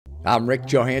I'm Rick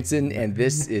Johanson, and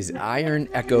this is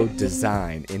IronEcho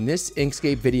Design. In this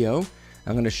Inkscape video,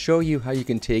 I'm going to show you how you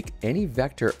can take any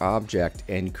vector object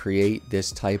and create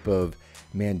this type of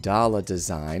mandala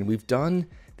design. We've done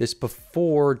this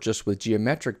before just with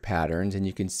geometric patterns, and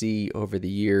you can see over the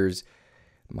years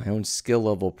my own skill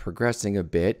level progressing a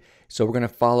bit. So we're going to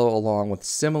follow along with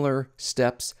similar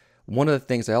steps. One of the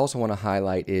things I also want to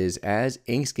highlight is as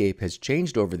Inkscape has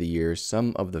changed over the years,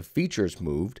 some of the features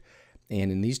moved. And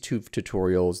in these two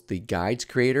tutorials, the guides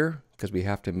creator, because we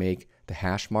have to make the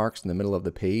hash marks in the middle of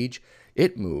the page,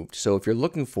 it moved. So if you're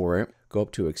looking for it, go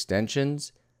up to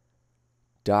Extensions,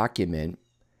 Document,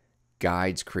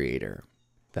 Guides Creator.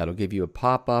 That'll give you a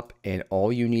pop-up, and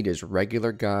all you need is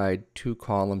regular guide, 2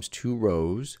 columns, 2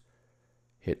 rows.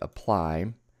 Hit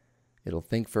Apply. It'll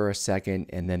think for a second,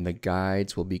 and then the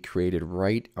guides will be created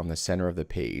right on the center of the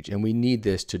page. And we need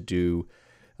this to do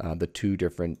the 2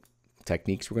 different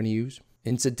techniques we're going to use.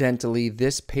 Incidentally,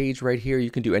 this page right here, you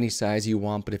can do any size you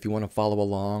want, but if you want to follow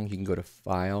along, you can go to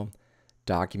File,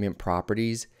 Document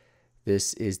Properties.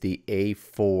 This is the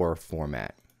A4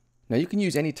 format. Now you can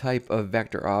use any type of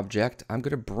vector object. I'm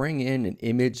going to bring in an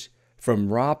image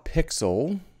from Raw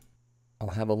Pixel. I'll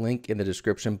have a link in the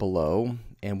description below.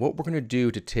 And what we're going to do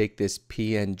to take this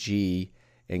PNG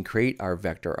and create our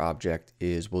vector object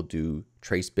is we'll do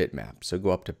Trace Bitmap. So go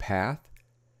up to Path,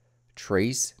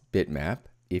 Trace Bitmap.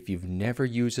 If you've never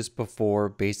used this before,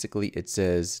 basically it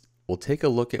says we'll take a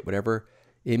look at whatever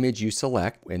image you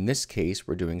select. In this case,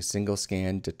 we're doing single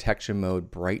scan detection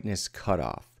mode brightness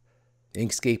cutoff.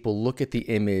 Inkscape will look at the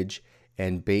image,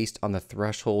 and based on the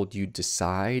threshold you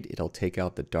decide, it'll take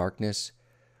out the darkness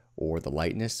or the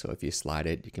lightness. So if you slide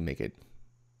it, you can make it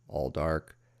all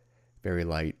dark, very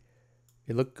light.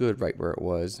 It looked good right where it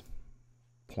was.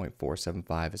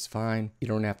 0.475 is fine. You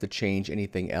don't have to change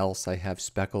anything else. I have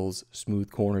speckles,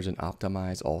 smooth corners, and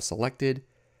optimize all selected.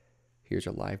 Here's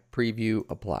a live preview,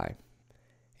 apply.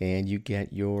 And you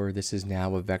get your, this is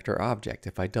now a vector object.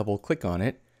 If I double click on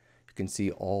it, you can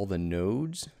see all the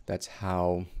nodes. That's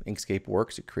how Inkscape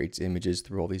works. It creates images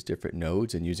through all these different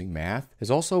nodes and using math.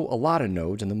 There's also a lot of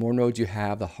nodes, and the more nodes you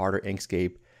have, the harder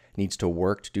Inkscape needs to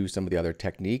work to do some of the other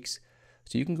techniques.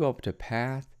 So you can go up to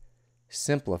Path,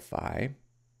 Simplify,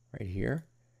 right here.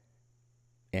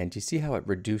 And you see how it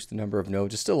reduced the number of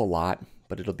nodes? It's still a lot,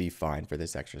 but it'll be fine for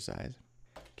this exercise.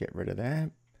 Get rid of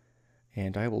that.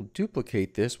 And I will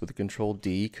duplicate this with Control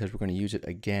D because we're going to use it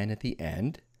again at the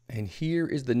end. And here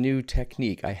is the new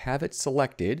technique. I have it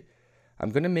selected.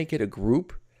 I'm going to make it a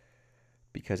group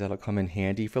because that'll come in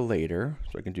handy for later.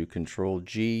 So I can do Control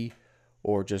G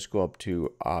or just go up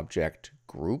to Object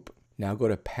Group. Now go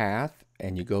to Path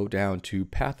and you go down to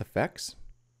Path Effects.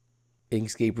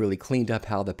 Inkscape really cleaned up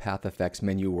how the Path Effects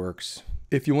menu works.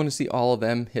 If you want to see all of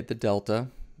them, hit the delta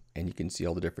and you can see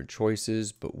all the different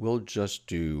choices, but we'll just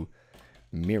do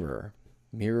Mirror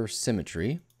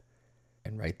Symmetry.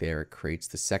 And right there, it creates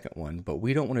the second one, but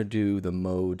we don't want to do the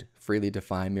mode freely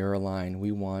defined mirror line.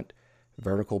 We want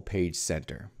vertical page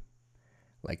center,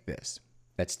 like this.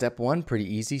 That's step 1,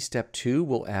 pretty easy. Step 2,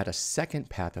 we'll add a second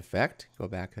path effect. Go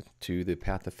back to the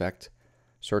path effect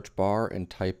search bar and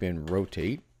type in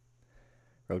rotate.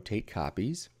 Rotate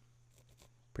copies,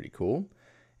 pretty cool.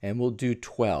 And we'll do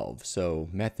 12, so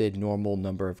method normal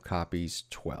number of copies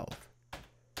 12.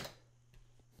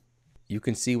 You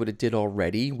can see what it did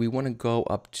already. We want to go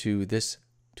up to this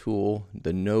tool,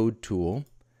 the node tool.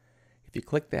 If you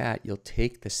click that, you'll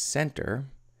take the center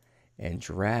and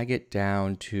drag it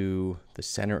down to the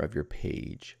center of your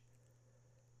page.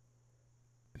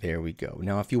 There we go.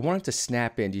 Now, if you want it to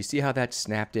snap in, do you see how that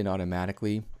snapped in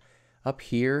automatically? Up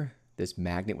here, this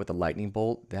magnet with the lightning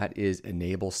bolt, that is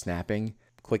enable snapping.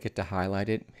 Click it to highlight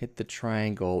it, hit the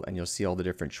triangle, and you'll see all the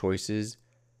different choices.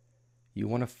 You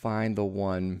want to find the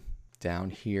one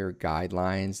down here,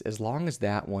 guidelines. As long as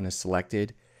that one is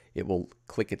selected, it will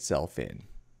click itself in.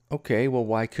 Okay, well,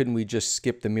 why couldn't we just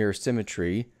skip the mirror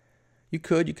symmetry? You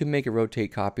can make it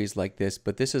rotate copies like this,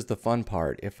 but this is the fun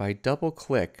part. If I double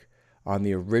click on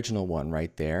the original one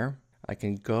right there, I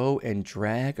can go and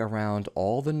drag around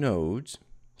all the nodes.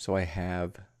 So I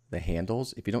have the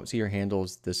handles. If you don't see your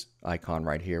handles, this icon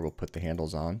right here will put the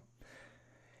handles on.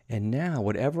 And now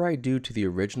whatever I do to the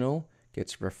original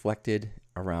gets reflected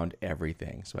around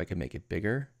everything. So I can make it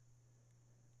bigger.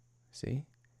 See?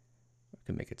 I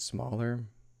can make it smaller.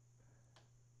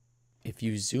 If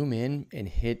you zoom in and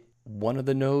hit one of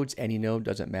the nodes, any node,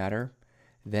 doesn't matter,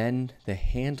 then the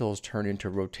handles turn into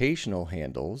rotational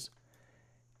handles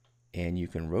and you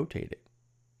can rotate it.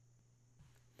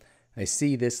 I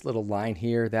see this little line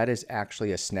here. That is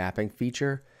actually a snapping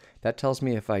feature. That tells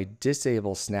me if I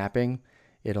disable snapping,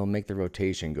 it'll make the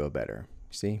rotation go better.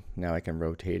 See, now I can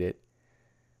rotate it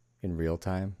in real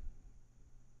time.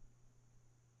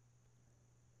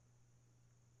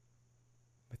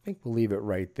 I think we'll leave it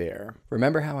right there.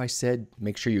 Remember how I said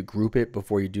make sure you group it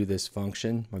before you do this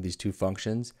function, or these two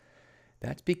functions?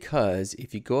 That's because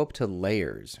if you go up to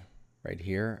layers, right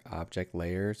here, object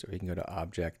layers, or you can go to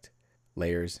object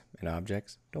layers and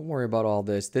objects. Don't worry about all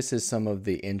this. This is some of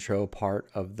the intro part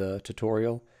of the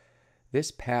tutorial.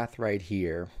 This path right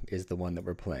here is the one that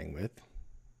we're playing with.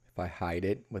 If I hide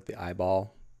it with the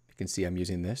eyeball, you can see I'm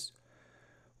using this.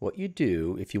 What you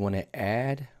do if you want to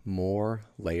add more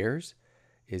layers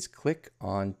is click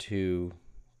onto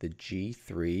the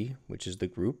G3, which is the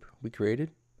group we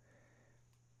created.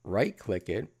 Right click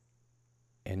it,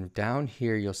 and down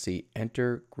here you'll see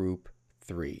enter group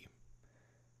 3.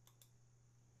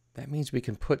 That means we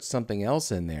can put something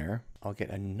else in there. I'll get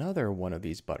another one of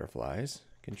these butterflies,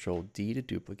 Control D to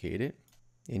duplicate it.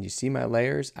 And you see my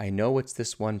layers? I know it's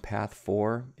this one, path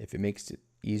 4. If it makes it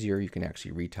easier, you can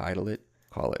actually retitle it.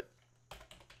 Call it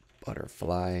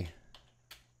butterfly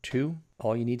 2.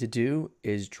 All you need to do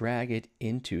is drag it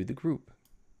into the group.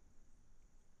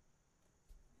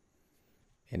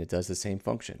 And it does the same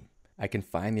function. I can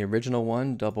find the original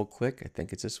one, double click, I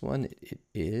think it's this one, it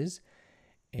is.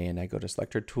 And I go to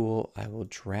selector tool, I will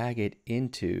drag it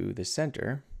into the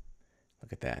center.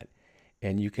 Look at that.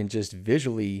 And you can just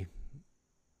visually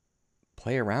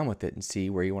play around with it and see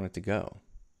where you want it to go.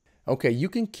 Okay, you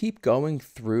can keep going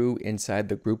through inside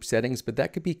the group settings, but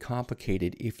that could be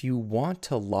complicated. If you want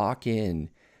to lock in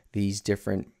these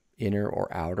different inner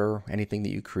or outer, anything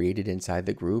that you created inside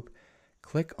the group,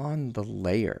 click on the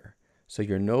layer. So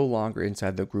you're no longer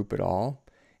inside the group at all.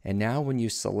 And now when you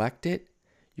select it,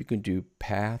 you can do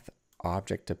path,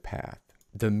 object to path.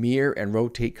 The mirror and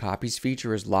rotate copies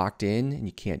feature is locked in, and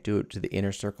you can't do it to the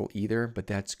inner circle either, but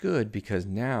that's good because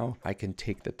now I can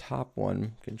take the top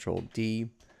one, Control D,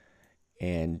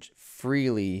 and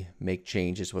freely make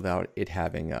changes without it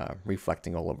having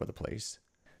reflecting all over the place.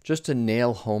 Just to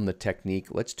nail home the technique,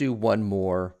 let's do one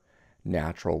more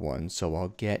natural one. So I'll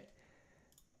get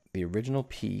the original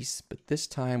piece, but this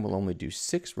time we'll only do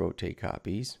 6 rotate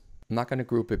copies. I'm not going to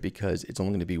group it because it's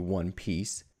only going to be one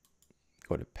piece.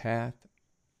 Go to path,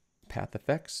 path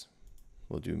effects.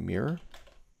 We'll do mirror,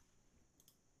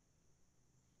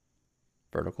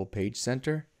 vertical page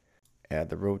center, add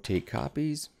the rotate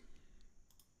copies,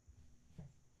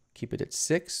 keep it at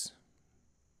 6,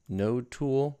 node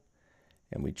tool,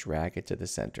 and we drag it to the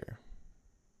center.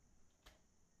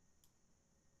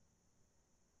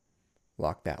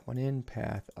 Lock that one in,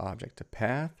 path, object to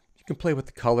path. You can play with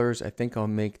the colors. I think I'll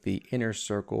make the inner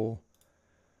circle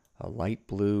a light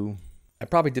blue. I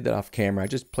probably did that off camera. I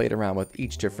just played around with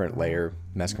each different layer,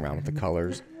 messing around with the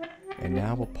colors. And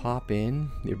now we'll pop in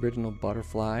the original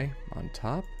butterfly on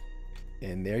top.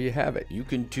 And there you have it. You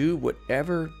can do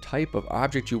whatever type of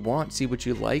object you want, see what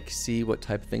you like, see what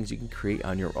type of things you can create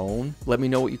on your own. Let me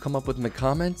know what you come up with in the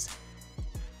comments,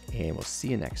 and we'll see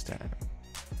you next time.